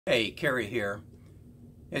Hey, Kerry here.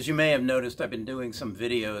 As you may have noticed, I've been doing some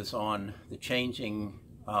videos on the changing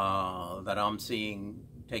that I'm seeing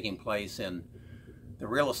taking place in the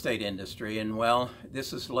real estate industry, and well, this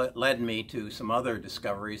has led me to some other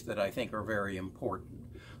discoveries that I think are very important.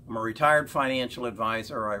 I'm a retired financial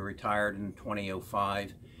advisor. I retired in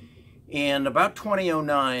 2005, and about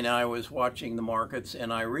 2009 I was watching the markets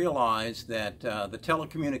and I realized that the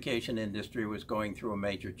telecommunication industry was going through a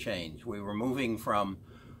major change. We were moving from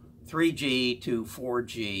 3G to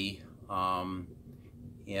 4G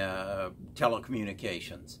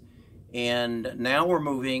telecommunications. And now we're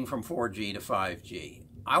moving from 4G to 5G.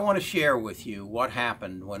 I want to share with you what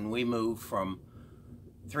happened when we moved from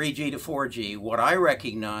 3G to 4G, what I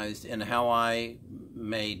recognized, and how I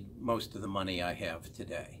made most of the money I have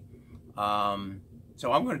today. So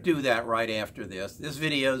I'm going to do that right after this. This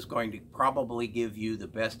video is going to probably give you the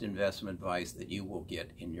best investment advice that you will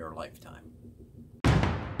get in your lifetime.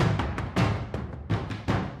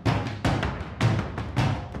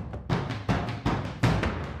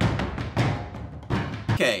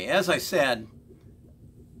 Okay, as I said,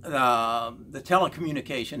 the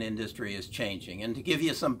telecommunication industry is changing. And to give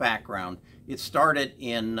you some background, it started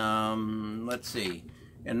in, let's see,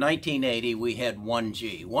 in 1980 we had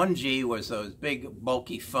 1G. 1G was those big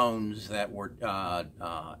bulky phones that were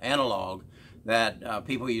analog that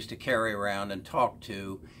people used to carry around and talk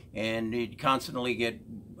to, and you'd constantly get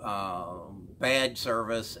bad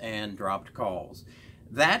service and dropped calls.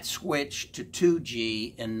 That switched to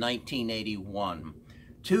 2G in 1981.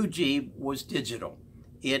 2G was digital.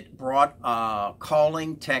 It brought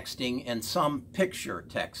calling, texting, and some picture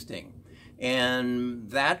texting. And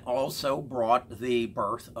that also brought the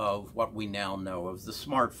birth of what we now know as the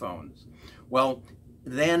smartphones. Well,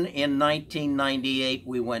 then in 1998,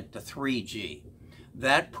 we went to 3G.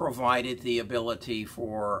 That provided the ability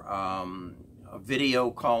for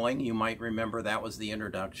video calling. You might remember that was the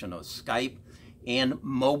introduction of Skype and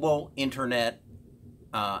mobile internet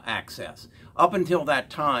access. Up until that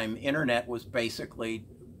time, internet was basically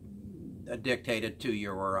dictated to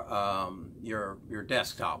your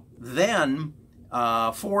desktop. Then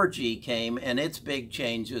 4G came, and its big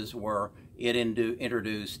changes were it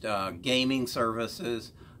introduced gaming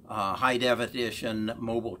services, high definition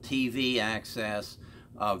mobile TV access,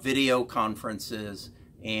 video conferences,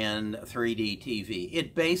 and 3D TV.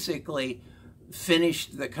 It basically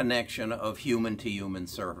finished the connection of human to human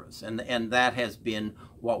service, and that has been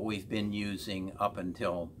what we've been using up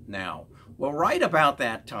until now. Well, right about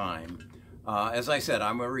that time, as I said,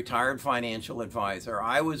 I'm a retired financial advisor.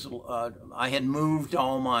 I had moved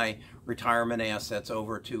all my retirement assets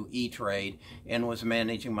over to E-Trade and was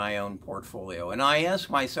managing my own portfolio. And I asked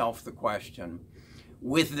myself the question,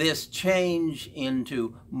 with this change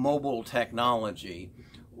into mobile technology,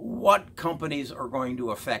 what companies are going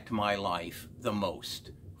to affect my life the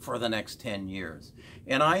most for the next 10 years?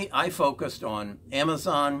 And I focused on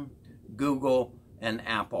Amazon, Google, and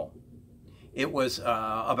Apple. It was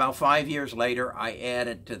about 5 years later, I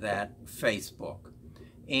added to that Facebook.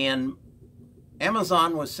 And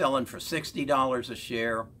Amazon was selling for $60 a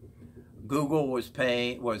share. Google was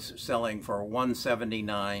selling for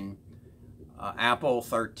 $179. Apple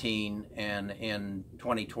 13, and in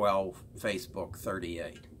 2012, Facebook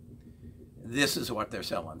 38. This is what they're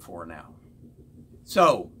selling for now.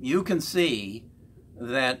 So you can see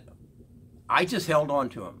that I just held on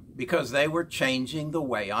to them because they were changing the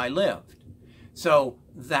way I lived. So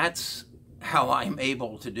that's how I'm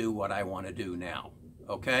able to do what I want to do now,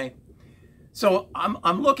 okay? So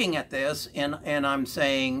I'm looking at this and I'm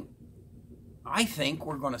saying, I think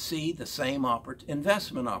we're going to see the same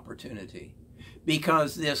investment opportunity,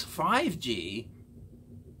 because this 5G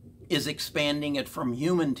is expanding it from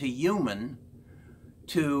human to human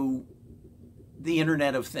to the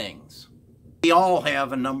Internet of Things. We all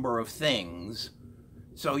have a number of things,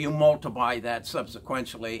 so you multiply that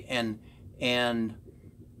subsequently, and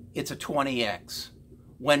it's a 20x.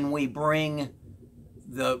 When we bring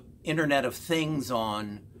the Internet of Things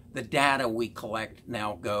on, the data we collect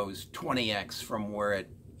now goes 20x from where it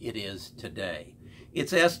is today.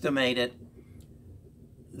 It's estimated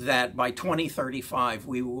that by 2035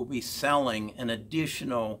 we will be selling an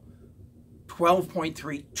additional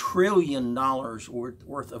 $12.3 trillion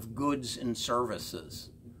worth of goods and services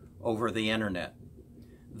over the internet.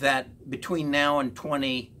 That between now and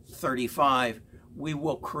 2035 we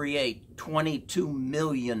will create 22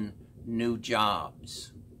 million new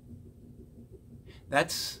jobs.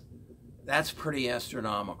 That's pretty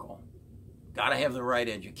astronomical. Got to have the right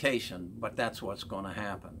education, but that's what's going to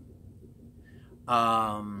happen.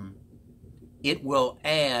 It will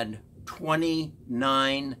add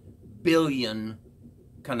 29 billion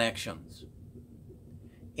connections.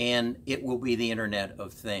 And it will be the Internet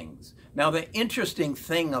of Things. Now, the interesting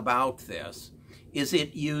thing about this is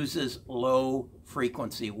it uses low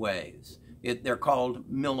frequency waves. They're called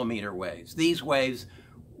millimeter waves. These waves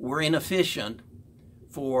were inefficient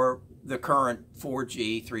for the current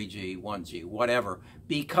 4G, 3G, 1G, whatever,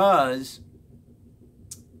 because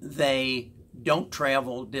they don't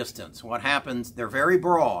travel distance. What happens, they're very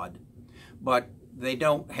broad, but they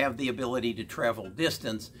don't have the ability to travel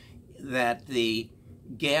distance that the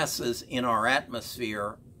gases in our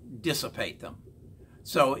atmosphere dissipate them.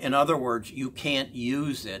 So in other words, you can't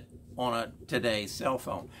use it on today's cell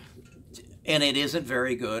phone. And it isn't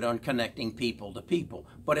very good on connecting people to people,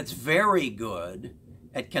 but it's very good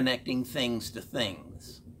at connecting things to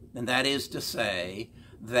things. And that is to say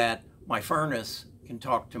that my furnace can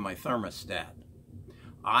talk to my thermostat.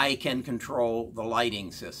 I can control the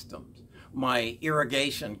lighting systems. My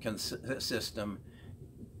irrigation system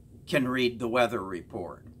can read the weather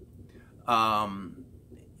report. An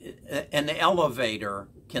elevator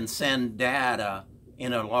can send data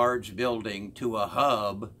in a large building to a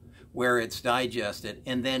hub where it's digested,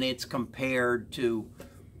 and then it's compared to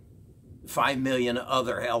 5 million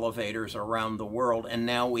other elevators around the world, and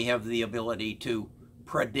now we have the ability to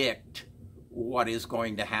predict what is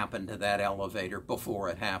going to happen to that elevator before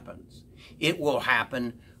it happens. It will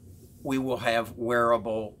happen. We will have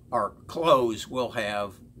wearable, our clothes will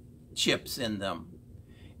have chips in them,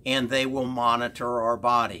 and they will monitor our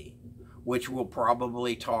body, which will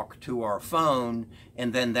probably talk to our phone,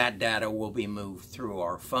 and then that data will be moved through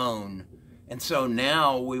our phone. And so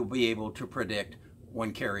now we'll be able to predict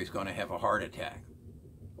when Kerry's going to have a heart attack,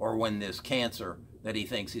 or when this cancer that he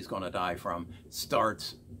thinks he's going to die from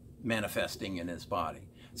starts manifesting in his body.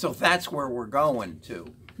 So that's where we're going to.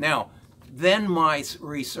 Now, then my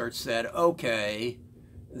research said, okay,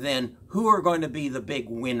 then who are going to be the big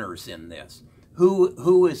winners in this?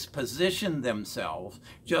 Who has positioned themselves,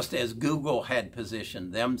 just as Google had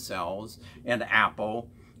positioned themselves, and Apple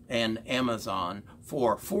and Amazon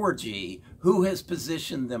for 4G, who has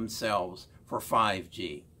positioned themselves for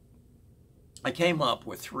 5G? I came up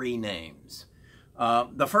with 3 names.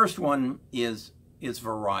 The first one is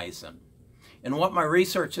Verizon. And what my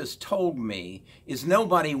research has told me is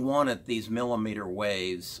nobody wanted these millimeter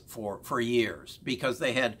waves for years because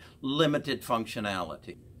they had limited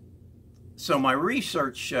functionality. So my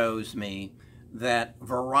research shows me that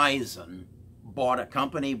Verizon bought a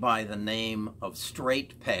company by the name of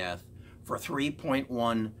Straight Path for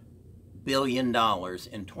 $3.1 billion in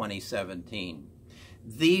 2017.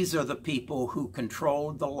 These are the people who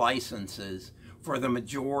controlled the licenses for the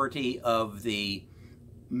majority of the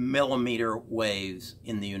millimeter waves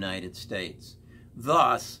in the United States.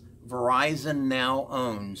 Thus, Verizon now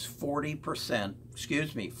owns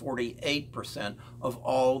 48% of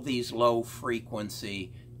all these low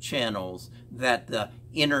frequency channels that the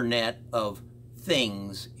Internet of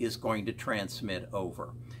Things is going to transmit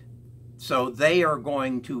over. So they are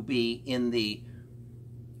going to be in the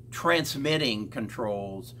transmitting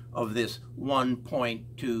controls of this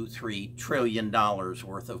 $1.23 trillion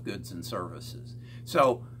worth of goods and services.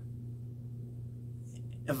 So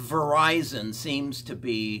Verizon seems to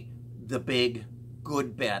be the big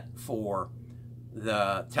good bet for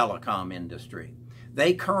the telecom industry.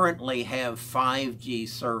 They currently have 5G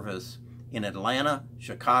service in Atlanta,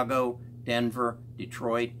 Chicago, Denver,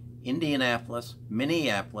 Detroit, Indianapolis,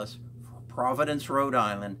 Minneapolis, Providence, Rhode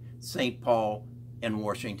Island, St. Paul, and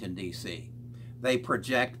Washington, D.C. They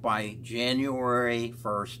project by January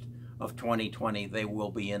 1st of 2020, they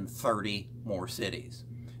will be in 30 more cities.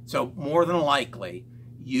 So more than likely,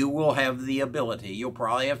 you will have the ability, you'll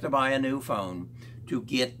probably have to buy a new phone to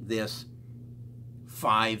get this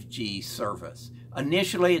 5G service.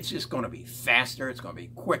 Initially, it's just going to be faster, it's going to be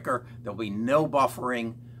quicker, there'll be no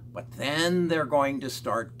buffering, but then they're going to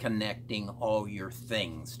start connecting all your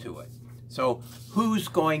things to it. So who's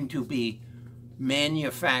going to be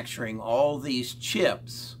manufacturing all these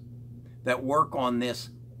chips that work on this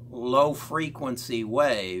low frequency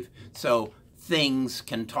wave so things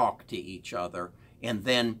can talk to each other and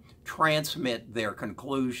then transmit their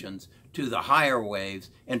conclusions to the higher waves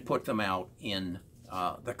and put them out in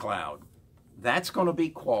the cloud? That's going to be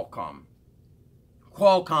Qualcomm.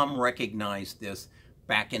 Qualcomm recognized this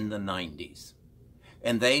back in the 90s,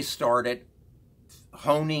 and they started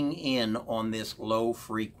honing in on this low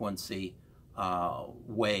frequency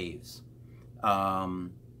waves.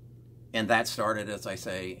 And that started, as I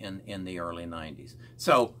say, in the early 90s.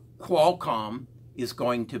 So Qualcomm is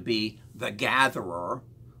going to be the gatherer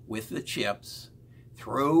with the chips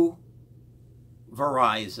through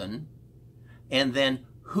Verizon, and then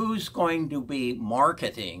who's going to be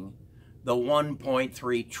marketing the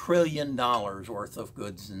 $1.3 trillion worth of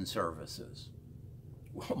goods and services?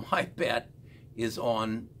 Well, my bet is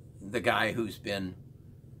on the guy who's been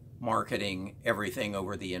marketing everything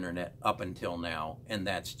over the internet up until now, and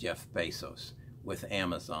that's Jeff Bezos with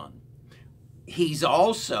Amazon. He's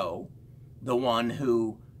also the one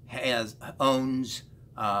who owns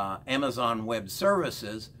Amazon Web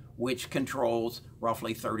Services, which controls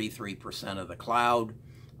roughly 33% of the cloud,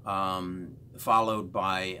 followed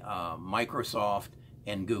by Microsoft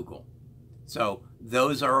and Google. So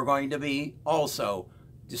those are going to be also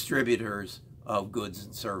distributors of goods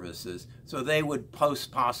and services. So they would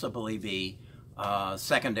possibly be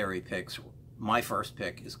secondary picks. My first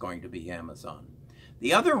pick is going to be Amazon.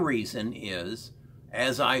 The other reason is,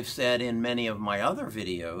 as I've said in many of my other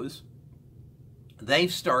videos,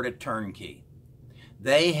 they've started turnkey.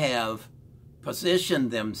 They have positioned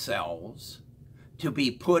themselves to be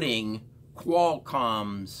putting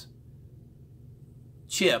Qualcomm's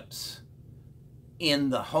chips in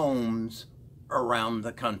the homes around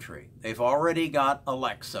the country. They've already got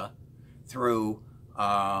Alexa through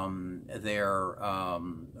their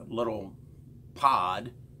little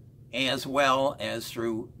pod, as well as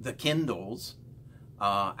through the Kindles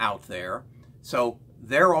out there. So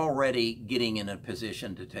they're already getting in a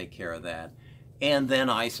position to take care of that. And then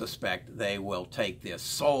I suspect they will take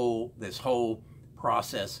this whole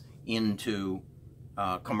process into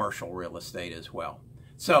commercial real estate as well.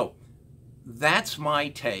 So that's my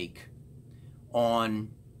take on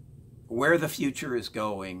where the future is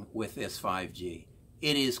going with this 5G.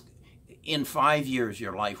 It is, in 5 years,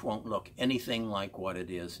 your life won't look anything like what it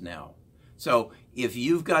is now. So if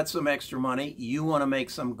you've got some extra money, you want to make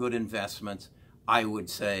some good investments, I would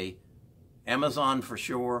say Amazon for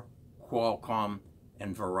sure, Qualcomm,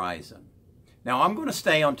 and Verizon. Now I'm going to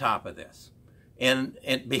stay on top of this, and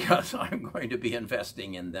because I'm going to be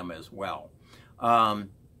investing in them as well.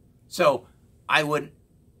 So I would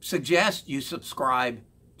suggest you subscribe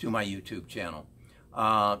to my YouTube channel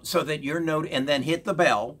so that you're notified, and then hit the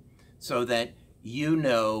bell so that you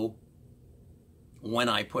know when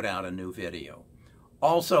I put out a new video.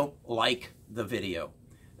 Also, like the video.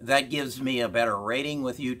 That gives me a better rating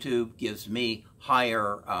with YouTube, gives me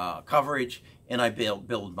higher coverage, and I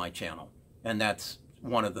build my channel. And that's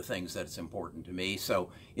one of the things that's important to me. So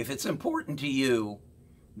if it's important to you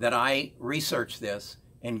that I research this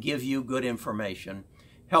and give you good information,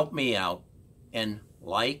 help me out and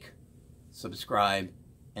like, subscribe,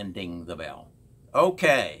 and ding the bell.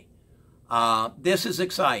 Okay, this is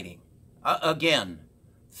exciting. Again,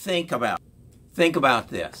 think about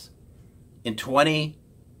this. In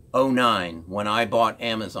 2009, when I bought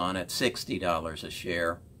Amazon at $60 a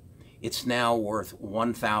share, it's now worth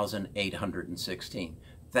 $1,816.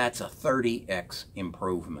 That's a 30x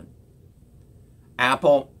improvement.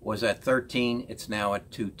 Apple was at 13, it's now at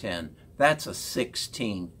 210. That's a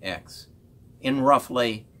 16x. In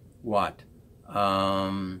roughly, what,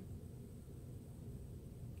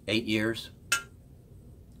 8 years?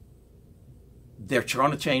 They're trying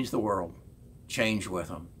to change the world. Change with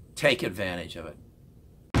them. Take advantage of it.